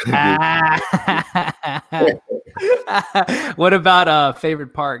 What about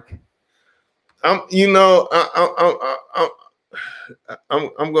favorite park? I'm gonna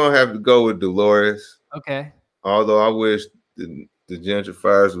have to go with Dolores. Okay. Although I wish the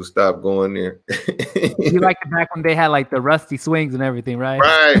gentrifiers would stop going there. You like it back when they had like the rusty swings and everything, right?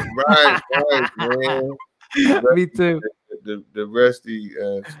 Right, man. Me too. The rusty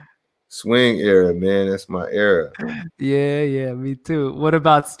swing era, man. That's my era. Yeah, me too. What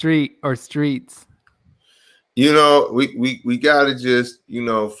about streets? We gotta just,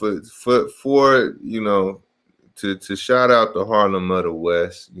 for to shout out the Harlem of the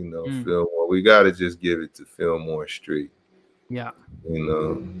West, Fillmore. We gotta just give it to Fillmore Street. Yeah.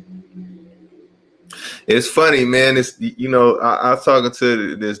 It's funny, man. It's I was talking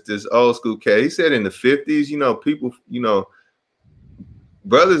to this old school cat. He said in the 50s, people,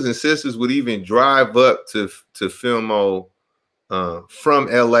 brothers and sisters would even drive up to Fillmore from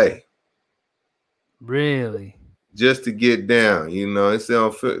LA. Really? Just to get down, it's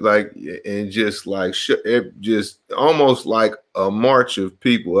like, and just like just almost like a march of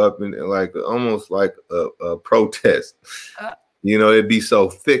people up in, like almost like a protest. It'd be so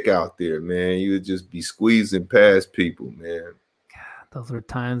thick out there, man. You would just be squeezing past people, man. God, those were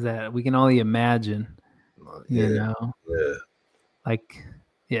times that we can only imagine. Yeah. Like,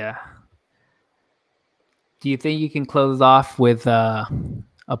 yeah. Do you think you can close off with a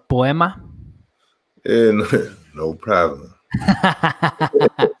poema? Yeah, no problem.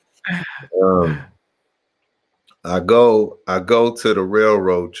 I go to the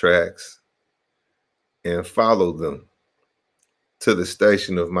railroad tracks and follow them to the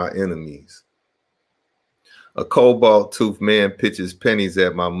station of my enemies. A cobalt-toothed man pitches pennies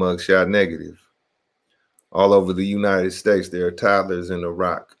at my mugshot negative. All over the United States, there are toddlers in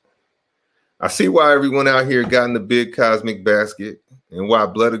Iraq. I see why everyone out here got in the big cosmic basket, and why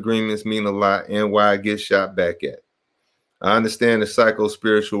blood agreements mean a lot, and why I get shot back at. I understand the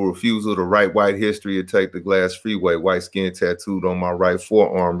psycho-spiritual refusal to write white history or take the glass freeway, white skin tattooed on my right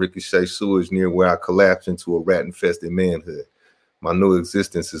forearm, ricochet sewage near where I collapsed into a rat-infested manhood. My new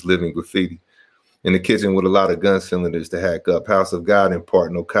existence is living graffiti. In the kitchen with a lot of gun cylinders to hack up. House of God in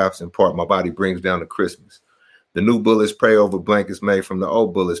part, no cops in part. My body brings down to Christmas. The new bullets pray over blankets made from the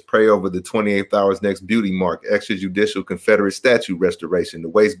old bullets. Pray over the 28th hour's next beauty mark. Extrajudicial Confederate statue restoration. The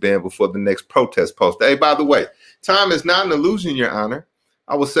waistband before the next protest post. Hey, by the way, time is not an illusion, Your Honor.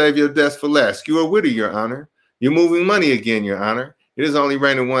 I will save your deaths for last. Skewer Witty, Your Honor. You're moving money again, Your Honor. It is only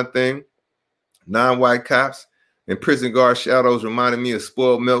raining one thing. Non-white cops and prison guard shadows reminded me of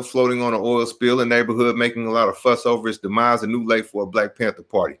spoiled milk floating on an oil spill, a neighborhood making a lot of fuss over its demise, a new lake for a Black Panther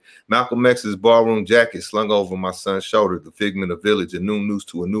party. Malcolm X's ballroom jacket slung over my son's shoulder, the figment of village, a new noose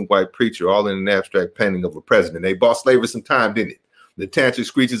to a new white preacher, all in an abstract painting of a president. They bought slavery some time, didn't it? The tantric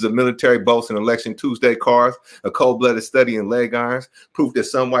screeches of military boats and election Tuesday cars, a cold-blooded study in leg irons, proof that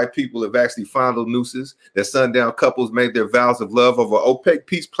some white people have actually fondled nooses, that sundown couples made their vows of love over opaque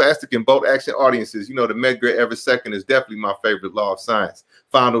piece plastic and boat action audiences. You know, the Medgar Evers second is definitely my favorite law of science.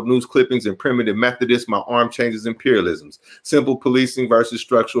 Fondled news clippings and primitive Methodists, my arm changes imperialisms. Simple policing versus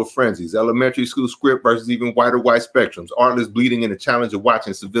structural frenzies. Elementary school script versus even white spectrums. Artless bleeding and the challenge of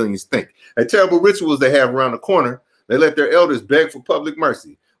watching civilians think. And terrible rituals they have around the corner. They let their elders beg for public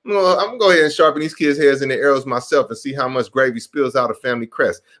mercy. Well, I'm going to go ahead and sharpen these kids' heads in the arrows myself and see how much gravy spills out of family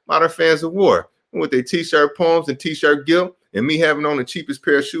crest. Modern fans of war. And with their t-shirt poems and t-shirt guilt and me having on the cheapest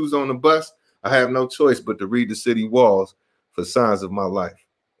pair of shoes on the bus, I have no choice but to read the city walls for signs of my life.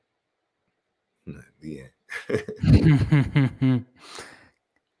 The end.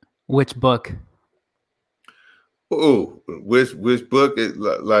 Which book? Oh, which book?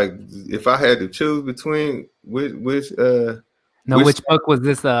 Like, if I had to choose between which which book was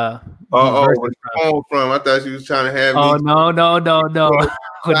this? Where's the poem from? I thought you was trying to have me. Oh no! I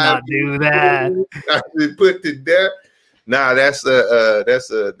would not do that. I should put to death. Nah, that's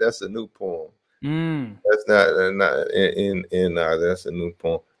a new poem. That's not in that's a new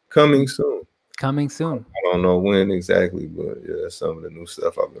poem. Coming soon. Coming soon. I don't know when exactly, but yeah, that's some of the new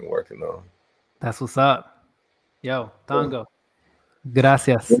stuff I've been working on. That's what's up. Yo, Tango.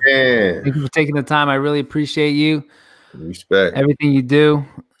 Gracias. Man. Thank you for taking the time. I really appreciate you. Respect. Everything you do.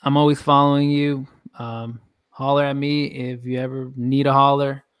 I'm always following you. Holler at me if you ever need a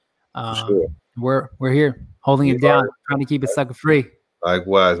holler. Sure. We're here holding it down, trying to keep it sucker free.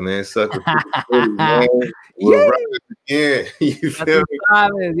 Likewise, man. Sucker free, man. We'll ride again. You feel me?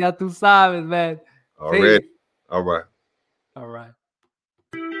 Ya tú sabes, man. Already. All right. All right.